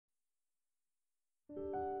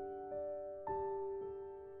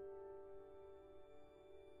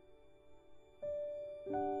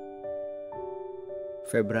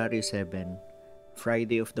February 7,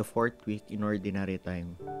 Friday of the fourth week in Ordinary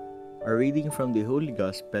Time. A reading from the Holy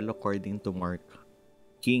Gospel according to Mark.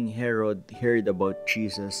 King Herod heard about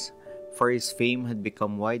Jesus, for his fame had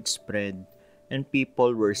become widespread, and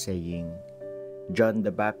people were saying, "John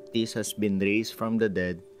the Baptist has been raised from the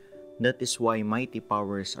dead. That is why mighty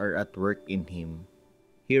powers are at work in him."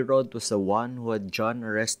 Herod was the one who had John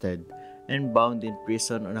arrested and bound in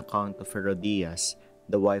prison on account of Herodias,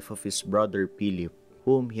 the wife of his brother Philip,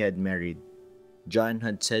 whom he had married. John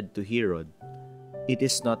had said to Herod, "It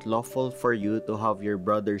is not lawful for you to have your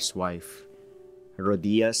brother's wife."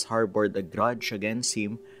 Herodias harbored a grudge against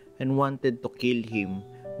him and wanted to kill him,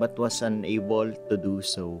 but was unable to do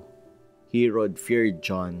so. Herod feared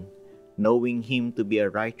John, knowing him to be a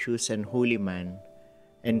righteous and holy man,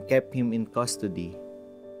 and kept him in custody.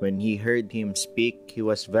 When he heard him speak, he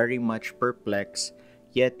was very much perplexed,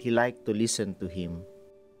 yet he liked to listen to him.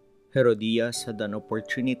 Herodias had an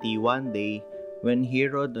opportunity one day when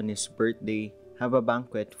Herod on his birthday had a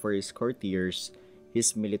banquet for his courtiers,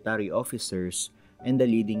 his military officers, and the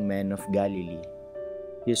leading men of Galilee.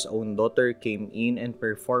 His own daughter came in and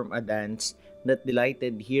performed a dance that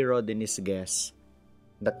delighted Herod and his guests.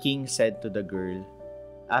 The king said to the girl,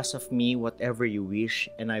 "Ask of me whatever you wish,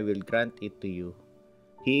 and I will grant it to you."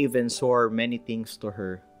 He even swore many things to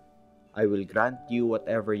her. "I will grant you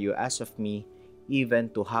whatever you ask of me,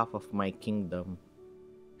 even to half of my kingdom."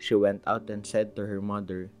 She went out and said to her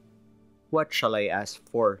mother, "What shall I ask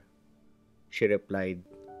for?" She replied,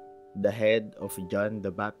 "The head of John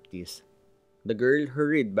the Baptist." The girl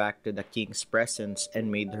hurried back to the king's presence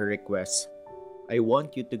and made her request. "I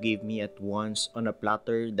want you to give me at once on a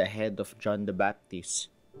platter the head of John the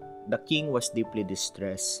Baptist." The king was deeply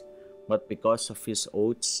distressed, but because of his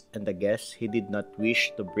oaths and the guests, he did not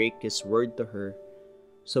wish to break his word to her.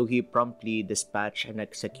 So he promptly dispatched an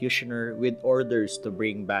executioner with orders to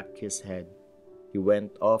bring back his head. He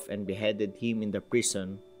went off and beheaded him in the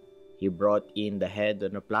prison. He brought in the head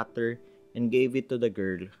on a platter and gave it to the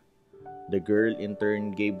girl. The girl in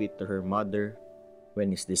turn gave it to her mother.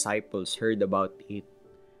 When his disciples heard about it,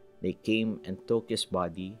 they came and took his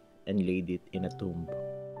body and laid it in a tomb.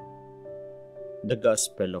 The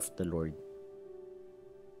Gospel of the Lord.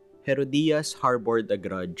 Herodias harbored a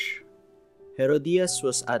grudge. Herodias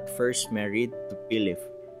was at first married to Philip,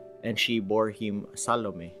 and she bore him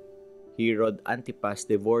Salome. Herod Antipas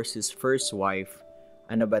divorced his first wife,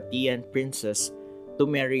 a Nabatean princess, to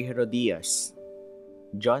marry Herodias.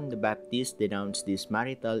 John the Baptist denounced this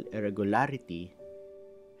marital irregularity.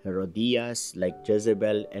 Herodias, like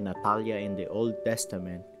Jezebel and Atalia in the Old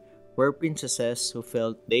Testament, were princesses who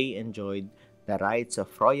felt they enjoyed the rights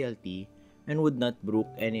of royalty and would not brook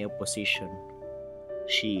any opposition.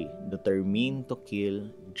 She determined to kill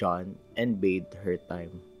John and bade her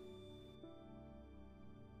time.